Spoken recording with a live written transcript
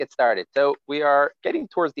get started. So we are getting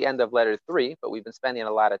towards the end of letter 3, but we've been spending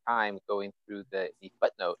a lot of time going through the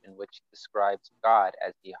footnote in which he describes God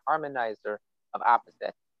as the harmonizer of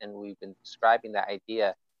opposites. And we've been describing the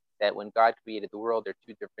idea that when God created the world, there are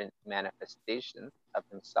two different manifestations of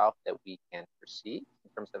himself that we can perceive in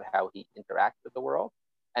terms of how he interacts with the world,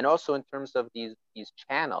 and also in terms of these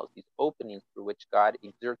channels, these openings through which God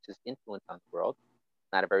exerts his influence on the world.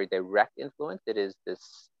 Not a very direct influence. It is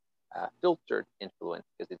this filtered influence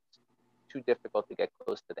because it's too difficult to get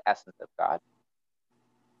close to the essence of God.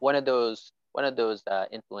 One of those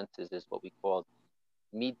influences is what we call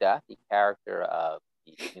midah, the character of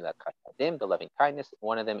the milat chasadim, the loving kindness.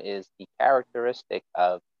 One of them is the characteristic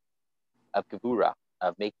of gevura,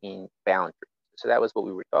 of making boundaries. So that was what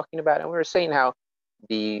we were talking about, and we were saying how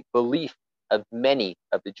the belief of many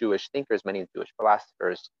of the Jewish thinkers, many of the Jewish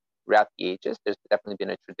philosophers throughout the ages, there's definitely been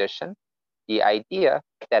a tradition, the idea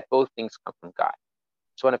that both things come from God.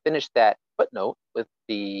 So I want to finish that footnote with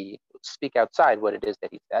speak outside what it is that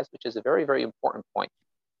he says, which is a very, very important point.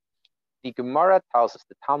 The Gemara tells us,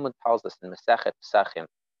 the Talmud tells us in Masechet Pesachim,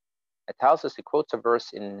 it tells us, it quotes a verse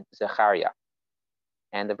in Zechariah,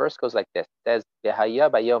 and the verse goes like this. It says,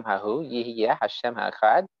 V'haya bayom hahu yihyeh Hashem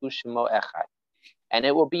ha'echad u'shemo echad. And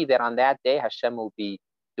it will be that on that day, Hashem will be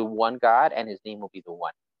the one God and his name will be the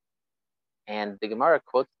one. And the Gemara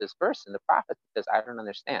quotes this verse in the prophet says, I don't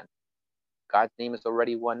understand. God's name is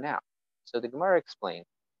already one now. So the Gemara explains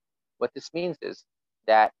what this means is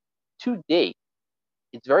that to date,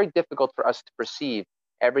 it's very difficult for us to perceive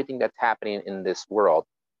everything that's happening in this world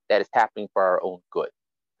that is happening for our own good.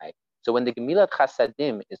 Right? So when the Gemilat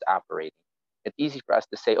Chasadim is operating, it's easy for us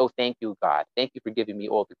to say, oh, thank you, God. Thank you for giving me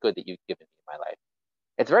all the good that you've given me in my life.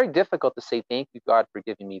 It's very difficult to say, thank you, God, for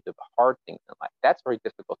giving me the hard things in life. That's very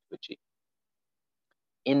difficult to achieve.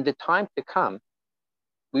 In the time to come,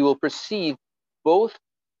 we will perceive both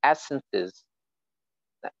essences,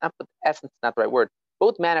 essence is not the right word,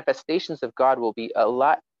 both manifestations of God will be a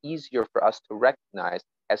lot easier for us to recognize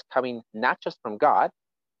as coming not just from God,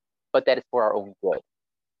 but that it's for our own good.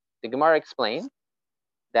 The Gemara explains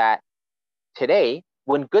that today,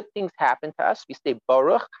 when good things happen to us, we say,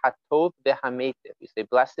 Baruch Hatov V'Hametiv. We say,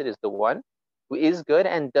 blessed is the one who is good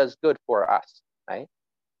and does good for us, right?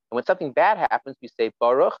 And when something bad happens, we say,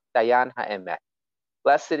 Baruch Dayan Ha'emet.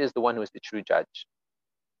 Blessed is the one who is the true judge.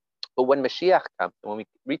 But when Mashiach comes, when we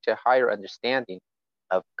reach a higher understanding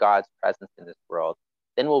of God's presence in this world,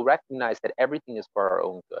 then we'll recognize that everything is for our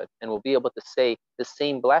own good, and we'll be able to say the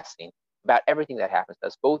same blessing about everything that happens to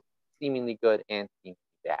us, both seemingly good and seemingly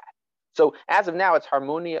bad. So as of now, it's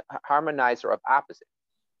harmonizer of opposites.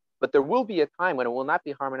 But there will be a time when it will not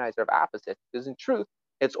be harmonizer of opposites, because in truth,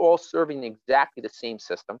 it's all serving exactly the same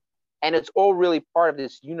system, and it's all really part of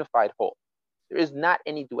this unified whole. There is not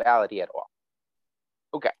any duality at all.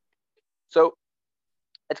 Okay, so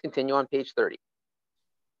let's continue on page 30.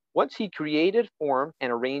 Once he created, formed,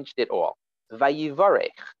 and arranged it all, Vayivarech,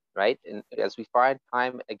 right? And as we find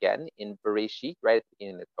time again in Bereshit, right at the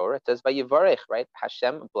beginning of the Torah, it says Vayivarech, right?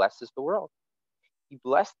 Hashem blesses the world. He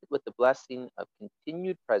blessed it with the blessing of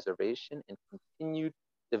continued preservation and continued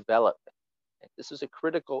development. And this is a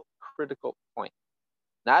critical point.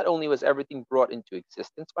 Not only was everything brought into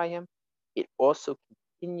existence by him, it also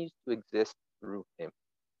continues to exist through him.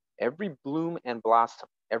 Every bloom and blossom,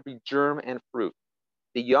 every germ and fruit,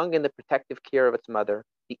 the young in the protective care of its mother,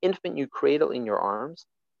 the infant you cradle in your arms,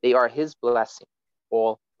 they are his blessing,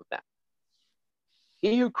 all of them.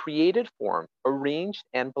 He who created, formed, arranged,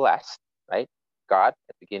 and blessed, right? God,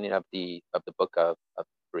 at the beginning of the book of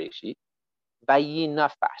Bereshit,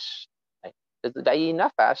 Vayinafash. Right? The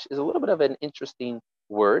Vayinafash is a little bit of an interesting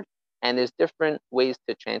word, and there's different ways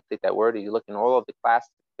to translate that word. If you look in all of the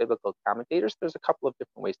classic biblical commentators, there's a couple of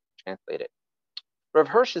different ways to translate it. Rav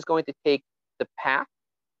Hirsch is going to take the path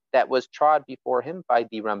that was trod before him by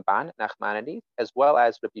the Ramban, Nachmanides, as well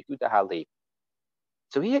as Rabbi Yehuda Halevi.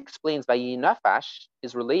 So he explains Vayinafash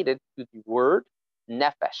is related to the word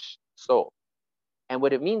nefesh, soul. And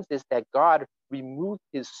what it means is that God removed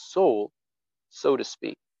his soul, so to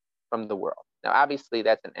speak, from the world. Now, obviously,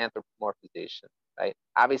 that's an anthropomorphization, right?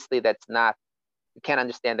 Obviously, that's not, you can't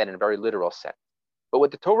understand that in a very literal sense. But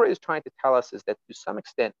what the Torah is trying to tell us is that to some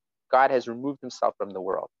extent, God has removed himself from the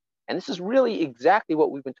world. And this is really exactly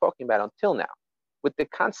what we've been talking about until now, with the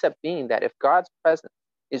concept being that if God's presence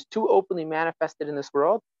is too openly manifested in this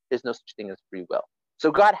world, there's no such thing as free will.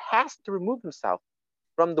 So God has to remove himself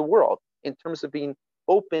from the world in terms of being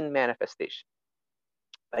open manifestation.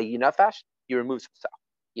 By Yinafash, he removes himself.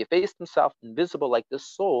 He effaced himself, invisible like the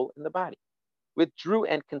soul in the body, withdrew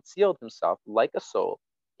and concealed himself like a soul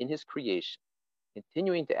in his creation,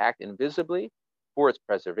 continuing to act invisibly for its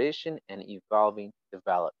preservation and evolving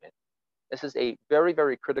development. This is a very,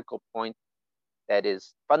 very critical point that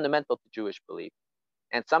is fundamental to Jewish belief,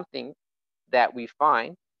 and something that we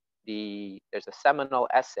find there's a seminal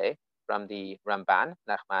essay from the Ramban,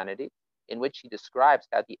 Nachmanides, in which he describes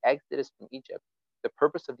how the exodus from Egypt, the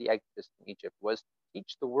purpose of the exodus from Egypt was to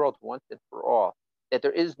teach the world once and for all that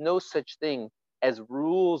there is no such thing as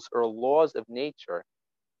rules or laws of nature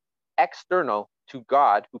external to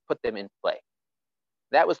God who put them in play.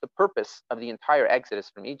 That was the purpose of the entire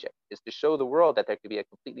exodus from Egypt, is to show the world that there could be a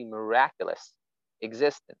completely miraculous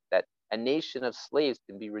existence, that a nation of slaves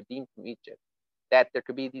can be redeemed from Egypt, that there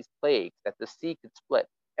could be these plagues, that the sea could split.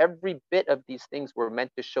 Every bit of these things were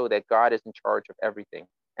meant to show that God is in charge of everything,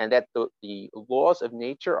 and that the laws of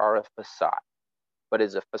nature are a facade, but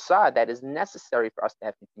is a facade that is necessary for us to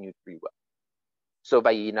have continued free will. So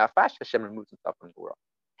by Nafash, Hashem removes himself from the world.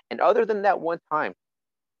 And other than that one time,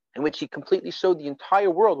 in which he completely showed the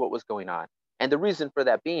entire world what was going on. And the reason for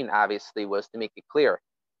that being, obviously, was to make it clear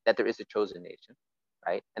that there is a chosen nation,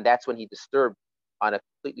 right? And that's when he disturbed on a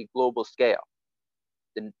completely global scale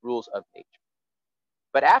the rules of nature.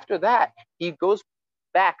 But after that, he goes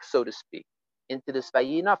back, so to speak, into this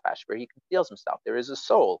Vayi Nafash, where he conceals himself. There is a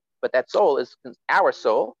soul, but that soul is, our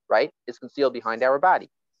soul, right, is concealed behind our body.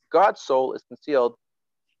 God's soul is concealed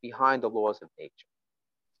behind the laws of nature.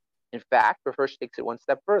 In fact, Rav takes it one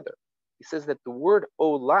step further. He says that the word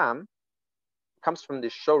olam comes from the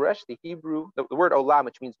shoresh, the Hebrew, the word olam,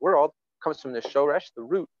 which means world, comes from the shoresh, the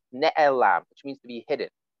root, ne'elam, which means to be hidden.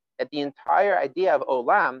 That the entire idea of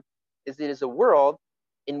olam is it is a world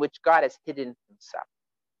in which God has hidden himself.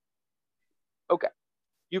 Okay.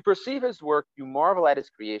 You perceive his work, you marvel at his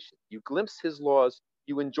creation, you glimpse his laws,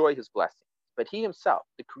 you enjoy his blessings. But he himself,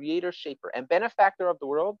 the creator, shaper, and benefactor of the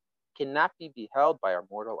world, cannot be beheld by our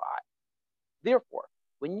mortal eye. Therefore,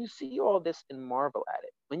 when you see all this and marvel at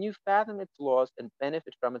it, when you fathom its laws and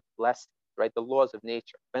benefit from its blessings, right, the laws of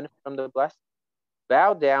nature, benefit from the blessings,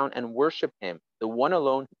 bow down and worship him, the one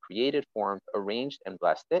alone who created, formed, arranged, and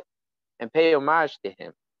blessed it, and pay homage to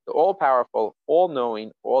him, the all-powerful,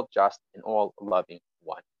 all-knowing, all-just, and all-loving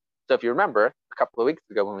one. So if you remember, a couple of weeks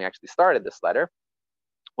ago when we actually started this letter,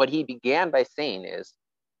 what he began by saying is,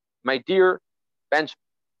 my dear Benjamin,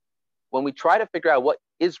 when we try to figure out what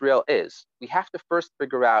Israel is, we have to first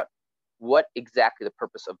figure out what exactly the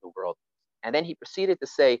purpose of the world is. And then he proceeded to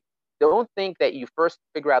say, don't think that you first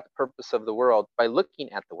figure out the purpose of the world by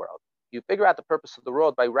looking at the world. You figure out the purpose of the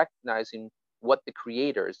world by recognizing what the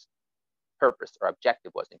creator's purpose or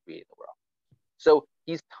objective was in creating the world. So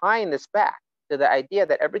he's tying this back to the idea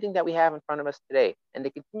that everything that we have in front of us today and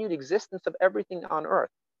the continued existence of everything on earth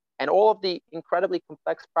and all of the incredibly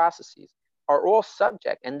complex processes are all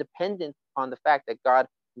subject and dependent on the fact that God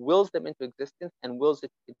wills them into existence and wills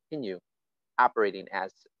it to continue operating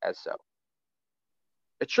as so.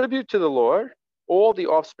 Attribute to the Lord all the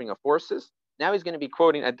offspring of forces. Now he's going to be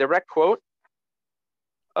quoting a direct quote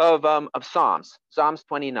of Psalms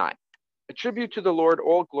 29. Attribute to the Lord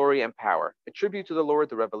all glory and power. Attribute to the Lord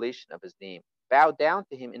the revelation of his name. Bow down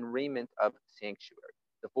to him in raiment of sanctuary.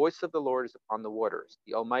 The voice of the Lord is upon the waters.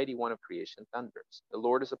 The Almighty One of creation thunders. The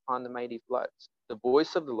Lord is upon the mighty floods. The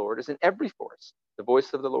voice of the Lord is in every forest. The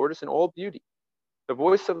voice of the Lord is in all beauty. The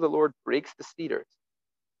voice of the Lord breaks the cedars.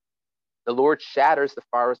 The Lord shatters the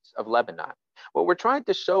forests of Lebanon. What we're trying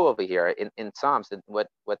to show over here in Psalms, and what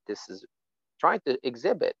this is trying to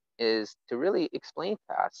exhibit, is to really explain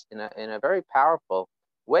to us in a very powerful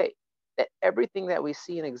way that everything that we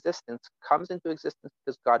see in existence comes into existence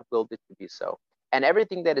because God willed it to be so. And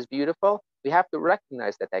everything that is beautiful, we have to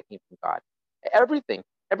recognize that came from God.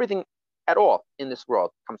 Everything at all in this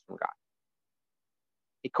world comes from God.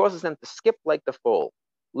 He causes them to skip like the foal.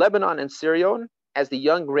 Lebanon and Sirion as the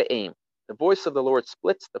young Re'im. The voice of the Lord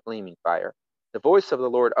splits the flaming fire. The voice of the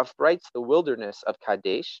Lord uprights the wilderness of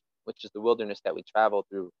Kadesh, which is the wilderness that we travel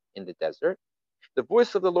through in the desert. The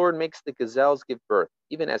voice of the Lord makes the gazelles give birth,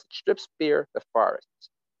 even as it strips bare the forests.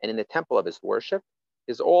 And in the temple of his worship,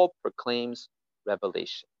 his all proclaims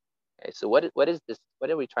revelation. Okay, so what is this? What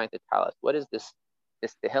are we trying to tell us? What is this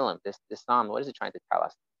Tehillim, this Psalm? What is it trying to tell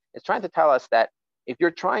us? It's trying to tell us that if you're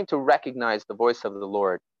trying to recognize the voice of the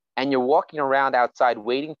Lord and you're walking around outside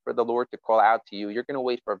waiting for the Lord to call out to you, you're going to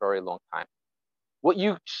wait for a very long time. What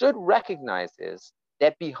you should recognize is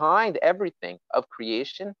that behind everything of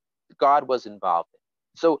creation, God was involved in.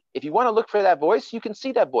 So if you want to look for that voice, you can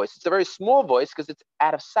see that voice. It's a very small voice because it's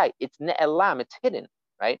out of sight. It's ne'elam, it's hidden,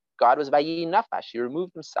 right? God was vayi nafash, he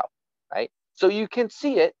removed himself, right? So you can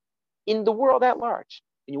see it in the world at large.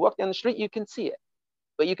 When you walk down the street, you can see it.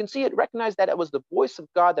 But you can see it, recognize that it was the voice of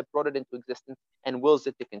God that brought it into existence and wills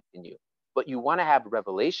it to continue. but you want to have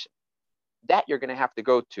revelation, that you're going to have to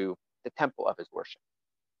go to the temple of his worship,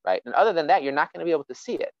 right? And other than that, you're not going to be able to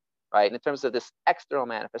see it, right? In terms of this external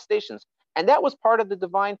manifestations. And that was part of the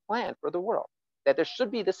divine plan for the world, that there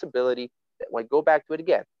should be this ability that, when go back to it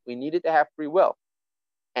again, we needed to have free will.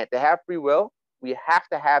 And to have free will, we have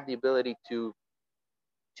to have the ability to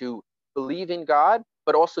believe in God,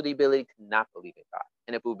 but also the ability to not believe in God.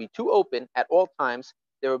 And if it would be too open at all times,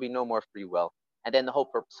 there would be no more free will. And then the whole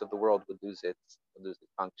purpose of the world would lose its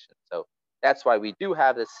function. So that's why we do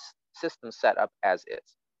have this system set up as is.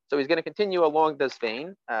 So he's going to continue along this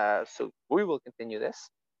vein. So we will continue this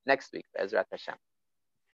next week, Ezrat Hashem.